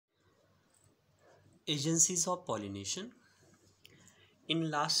Agencies of pollination.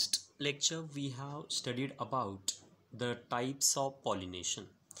 In last lecture we have studied about the types of pollination.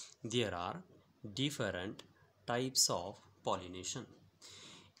 There are different types of pollination.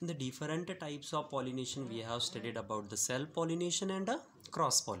 In the different types of pollination we have studied about the self pollination and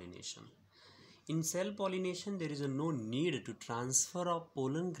cross pollination. In self pollination there is no need to transfer of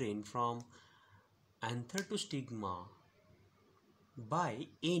pollen grain from anther to stigma by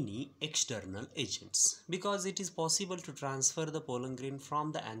any external agents, because it is possible to transfer the pollen grain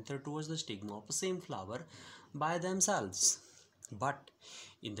from the anther towards the stigma of the same flower by themselves. But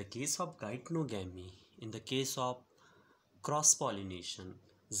in the case of geitonogamy, in the case of cross pollination,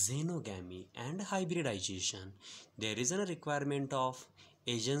 xenogamy and hybridization, there is a requirement of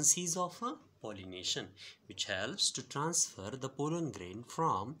agencies of pollination which helps to transfer the pollen grain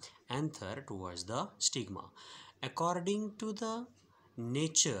from anther towards the stigma. According to the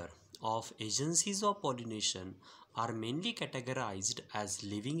nature of agencies of pollination are mainly categorized as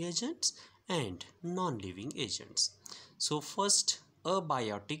living agents and non-living agents. So first,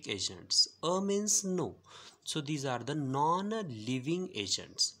 abiotic agents. A means no. So these are the non-living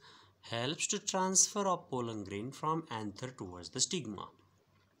agents. Helps to transfer of pollen grain from anther towards the stigma.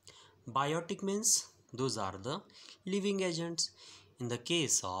 Biotic means those are the living agents. In the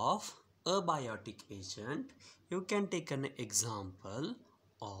case of abiotic agent, you can take an example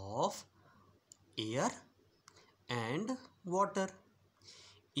of air and water.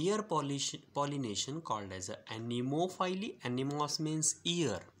 Air pollination called as anemophily. Anemos means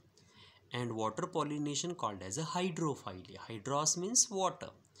air, and water pollination called as a hydrophily. Hydros means water.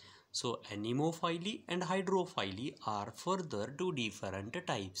 So anemophily and hydrophily are further two different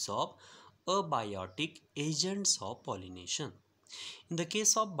types of abiotic agents of pollination. In the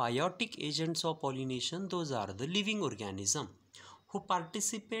case of biotic agents of pollination, those are the living organisms who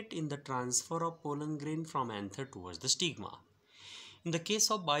participate in the transfer of pollen grain from anther towards the stigma. In the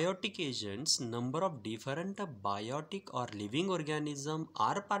case of biotic agents, number of different biotic or living organisms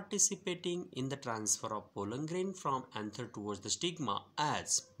are participating in the transfer of pollen grain from anther towards the stigma,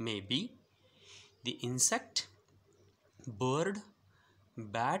 as may be the insect, bird,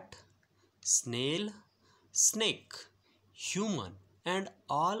 bat, snail, snake, human, and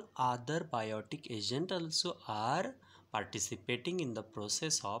all other biotic agents also are participating in the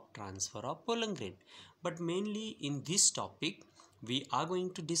process of transfer of pollen grain. But mainly in this topic we are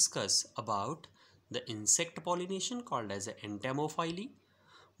going to discuss about the insect pollination called as entomophily,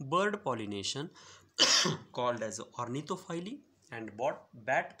 bird pollination called as ornithophily, and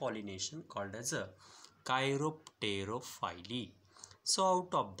bat pollination called as a chiropterophily. So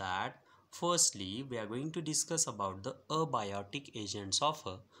out of that, firstly we are going to discuss about the abiotic agents of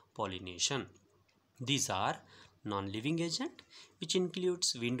pollination. These are non-living agent, which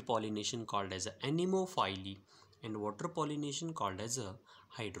includes wind pollination called as anemophily and water pollination called as a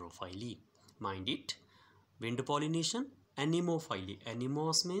hydrophily. Mind it, wind pollination, anemophily.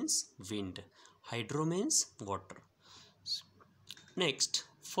 Anemos means wind, hydro means water. Next,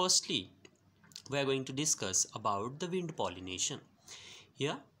 firstly we are going to discuss about the wind pollination.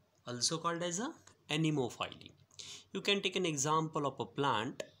 Here also called as a anemophily. You can take an example of a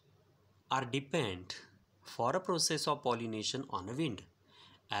plant are depend for a process of pollination on a wind,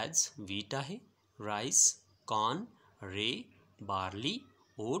 as wheat hai, rice, corn, rye, barley,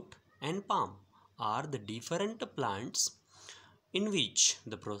 oat and palm are the different plants in which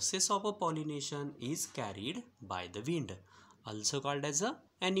the process of a pollination is carried by the wind, also called as a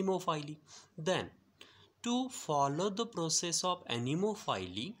anemophily. Then to follow the process of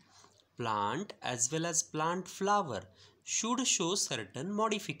anemophily, plant as well as plant flower should show certain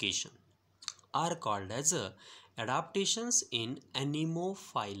modification are called as adaptations in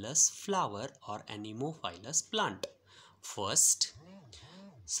anemophilous flower or anemophilous plant. First,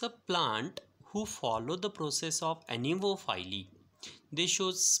 plant who follow the process of anemophily, they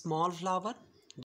show small flower